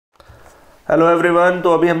Hello everyone.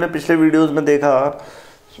 तो अभी हमने पिछले वीडियोस में देखा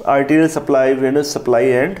arterial supply, Venus supply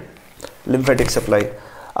and lymphatic supply.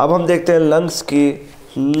 अब हम देखते हैं लंग्स की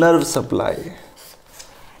नर्व सप्लाई।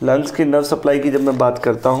 लंग्स की नर्व सप्लाई की जब मैं बात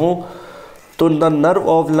करता हूँ तो the nerves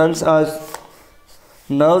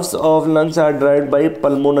of lungs are derived bye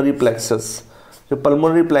pulmonary plexus. जो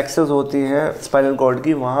पल्मोनरी प्लेक्सस होती हैं स्पाइनल कॉर्ड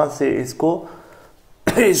की, वहाँ से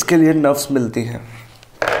इसके लिए नर्व्स मिलती हैं।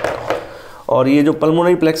 और ये जो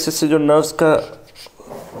पल्मोनरी प्लेक्सस से जो नर्व्स का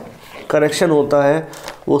कनेक्शन होता है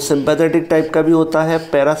वो सिंपैथेटिक टाइप का भी होता है,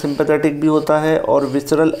 पैरासिम्पैथेटिक भी होता है और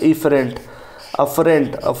विसरल इफरेंट।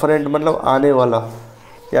 अफरेंट मतलब आने वाला,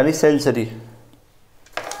 यानी सेंसरी।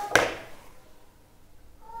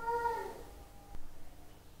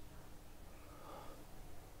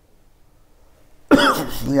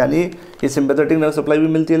 यानी ये सिंपैथेटिक नर्व सप्लाई भी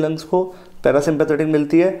मिलती है लंग्स को, पैरासिम्पैथेटिक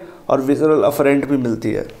मिलती है और विसरल अफरेंट भी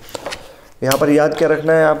मिलती है। यहाँ पर याद क्या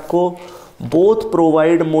रखना है आपको, बोथ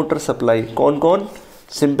प्रोवाइड मोटर सप्लाई। कौन कौन?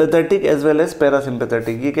 Sympathetic as well as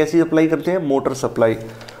parasympathetic. ये कैसी सप्लाई करते हैं? Motor supply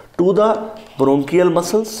to the bronchial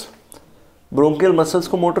muscles. Bronchial muscles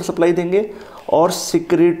को मोटर सप्लाई देंगे। और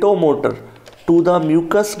सिक्रेटो motor to the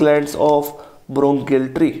mucus glands of bronchial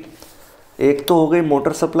tree. एक तो हो गई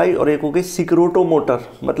मोटर सप्लाई और एक हो गई सिक्रोटो मोटर,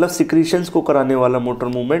 मतलब सिक्रीशंस को कराने वाला मोटर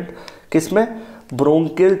मूवमेंट। किसमें?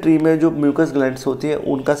 ब्रोंकियल ट्री में जो म्यूकस ग्लैंड्स होती हैं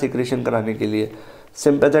उनका सिक्रीशन कराने के लिए।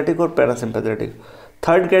 सिंपैथेटिक और पैरासिम्पैथेटिक।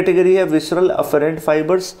 थर्ड कैटेगरी है visceral afferent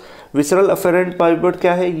fibres. Visceral afferent fibre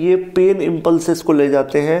क्या है? ये पेन इम्पल्सेस को ले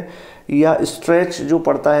जाते हैं या स्ट्रेच जो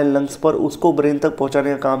पड़ता है लंग्स पर उसको ब्रेन तक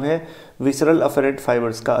पहुंचाने का काम है विसरल अफेरेंट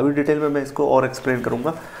फाइबर्स का। अभी डिटेल में मैं इसको और एक्सप्लेन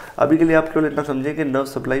करूंगा। अभी के लिए आप केवल इतना समझें कि नर्व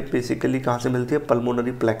सप्लाई बेसिकली कहाँ से मिलती है?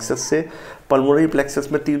 पल्मोनरी प्लेक्सस से। पल्मोनरी प्लेक्सस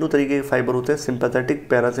में तीनों तरीके के फाइबर होते हैं, सिंपैथेटिक,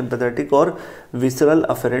 पैरासिम्पैथेटिक और विसरल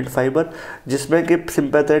अफेरेंट फाइबर, जिसमें कि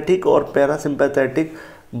सिंपैथेटिक और parasympathetic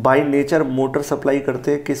by nature motor supply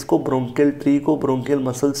करते हैं। किसको? ब्रोंकियल ट्री को, ब्रोंकियल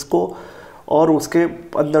मसल्स को और उसके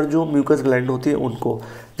अंदर जो म्यूकस ग्लैंड होती है उनको।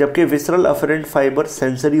 जबकि विसरल अफेरेंट फाइबर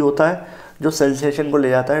सेंसरी होता है जो सेंसेशन को ले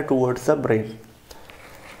जाता है टूवर्ड्स द ब्रेन।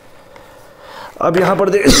 अब यहाँ पर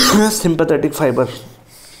देखिए sympathetic fibre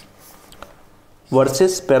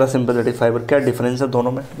versus parasympathetic fibre, क्या डिफरेंस है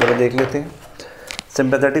दोनों में जरा देख लेते हैं।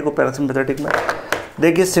 सिंपैथेटिक और पैरासिम्पैथेटिक में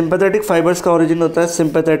देखिए, सिंपैथेटिक फाइबर्स का ओरिजिन होता है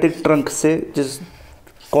सिंपैथेटिक ट्रंक से, जिस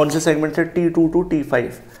कौन से सेगमेंट से? T2 to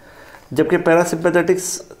T5। जबकि parasympathetic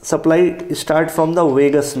supply start from the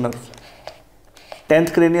vagus nerve.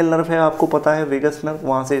 10th cranial nerve है, आपको पता है, वेगस नर्व,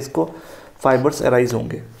 वहाँ से इसको फाइबर्स अराइज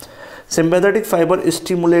होंगे। Sympathetic fibre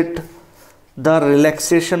stimulate the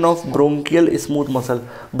relaxation of bronchial smooth muscle.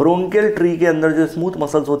 Bronchial tree के अंदर जो स्मूथ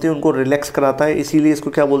मसल्स होती हैं उनको रिलैक्स कराता है, इसीलिए इसको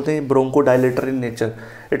क्या बोलते हैं? Bronchodilator in nature.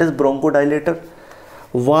 It is bronchodilator.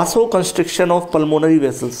 वासो constriction of pulmonary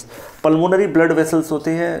vessels. Pulmonary blood vessels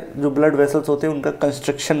होते हैं, जो ब्लड वेसल्स होते हैं उनका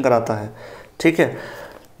कंस्ट्रक्शन कराता है। ठीक है,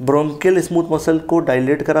 ब्रोंकियल स्मूथ मसल को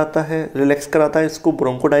डायलेट कराता है, रिलैक्स कराता है, इसको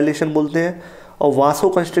ब्रोंकोडाइलेशन बोलते हैं। और वासो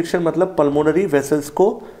कंस्ट्रिक्शन मतलब पल्मोनरी वेसल्स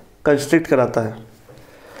को कंस्ट्रिक्ट कराता है।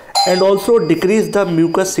 And also decrease the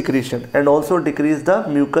mucus secretion, decrease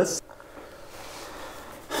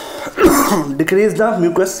the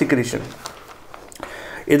mucus secretion.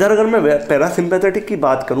 इधर अगर मैं पैरासिम्पैथेटिक की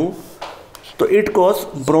बात करूं तो it cause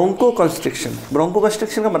Bronco constriction. Bronco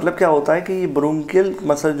constriction का मतलब क्या होता है कि ये ब्रोंकियल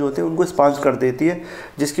मसल जो होते हैं उनको स्पांज कर देती है,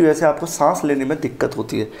 जिसकी वजह से आपको सांस लेने में दिक्कत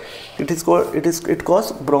होती है। It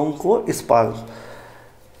cause Bronco sponge.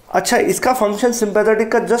 अच्छा, इसका फंक्शन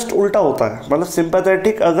सिंपैथेटिक का जस्ट उल्टा होता है। मतलब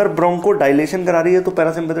सिंपैथेटिक अगर ब्रोंको डायलेशन करा रही है तो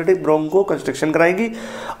पैरासिम्पैथेटिक ब्रोंको कंस्ट्रिक्शन कराएगी,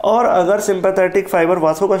 और अगर सिंपैथेटिक फाइबर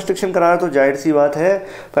वासो कंस्ट्रिक्शन करा रहा है तो जाहिर सी बात है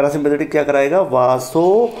पैरासिम्पैथेटिक क्या कराएगा?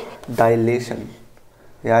 वासो डायलेशन,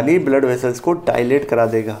 यानी ब्लड वेसल्स को डायलेट करा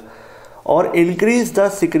देगा और increase the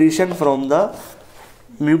secretion from the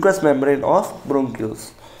mucus membrane of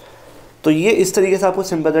bronchioles. तो ये इस तरीके से आपको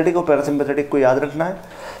सिंपैथेटिक और पैरासिम्पैथेटिक को याद रखना है।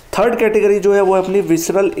 थर्ड कैटेगरी जो है वो है अपनी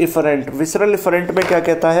विसरल इफरेंट। विसरल इफरेंट में क्या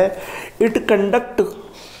कहता है? It conduct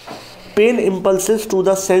pen impulses to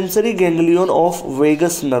the sensory ganglion of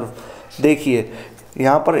vagus nerve. देखिए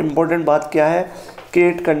यहाँ पर इंपॉर्टेंट बात क्या है कि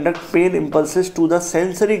it conduct pen impulses to the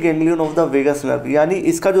sensory ganglion of the vagus nerve. यानी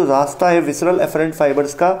इसका जो रास्ता है विसरल एफरेंट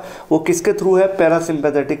फाइबर्स का वो किसके थ्रू है?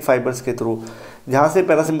 पैरासिम्पैथेटिक फाइबर्स के थ्रू। जहाँ से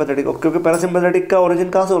पैरासिम्पैथेटिक, क्योंकि पैरासिम्पैथेटिक का ओरिजिन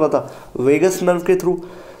कहाँ से हो रहा था? वेगस नर्व के थ्रू।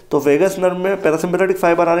 तो वेगस नर्व में पैरासिम्पैथेटिक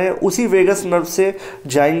फाइबर आ रहे हैं, उसी वेगस नर्व से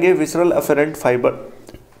जाएंगे visceral efferent fibre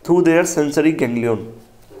through their sensory ganglion.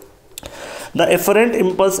 The efferent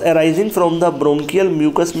impulse arising from the bronchial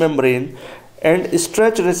mucus membrane and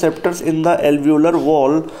stretch receptors in the alveolar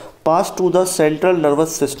wall pass to the central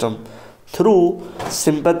nervous system through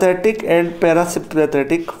sympathetic and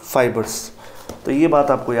parasympathetic fibers. तो ये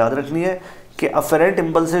बात आपको याद रखनी है कि afferent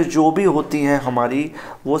impulses जो भी होती हैं हमारी,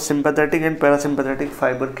 वो सिंपैथेटिक एंड पैरासिम्पैथेटिक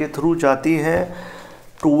फाइबर के थ्रू जाती हैं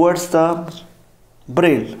towards the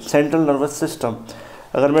brain, central nervous system.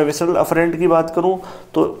 अगर मैं विसरल अफरेंट की बात करूं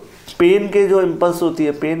तो पेन के जो इम्पल्स होती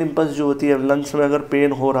है, पेन इम्पल्स जो होती है लंग्स में, अगर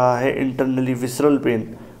पेन हो रहा है इंटरनली, विसरल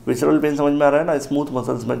पेन समझ में आ रहा है ना, स्मूथ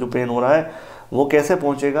मसल्स में जो पेन हो रहा है, वो कैसे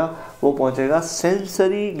पहुंचेगा? वो पहुंचेगा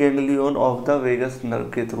sensory ganglion of the vagus nerve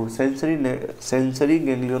के through, sensory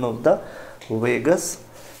ganglion of the vagus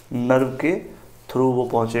nerve के थ्रू वो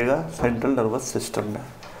पहुंचेगा सेंट्रल नर्वस सिस्टम में।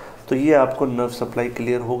 तो ये आपको नर्व सप्लाई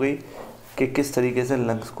क्लियर हो गई कि किस तरीके से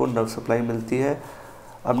लंग्स को नर्व सप्लाई मिलती है।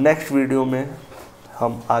 अब नेक्स्ट वीडियो में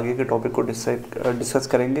हम आगे के टॉपिक को डिस्कस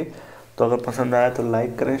करेंगे। तो अगर पसंद आया तो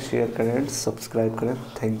लाइक करें, शेयर करें एंड सब्सक्राइब करें।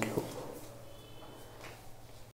 Thank you.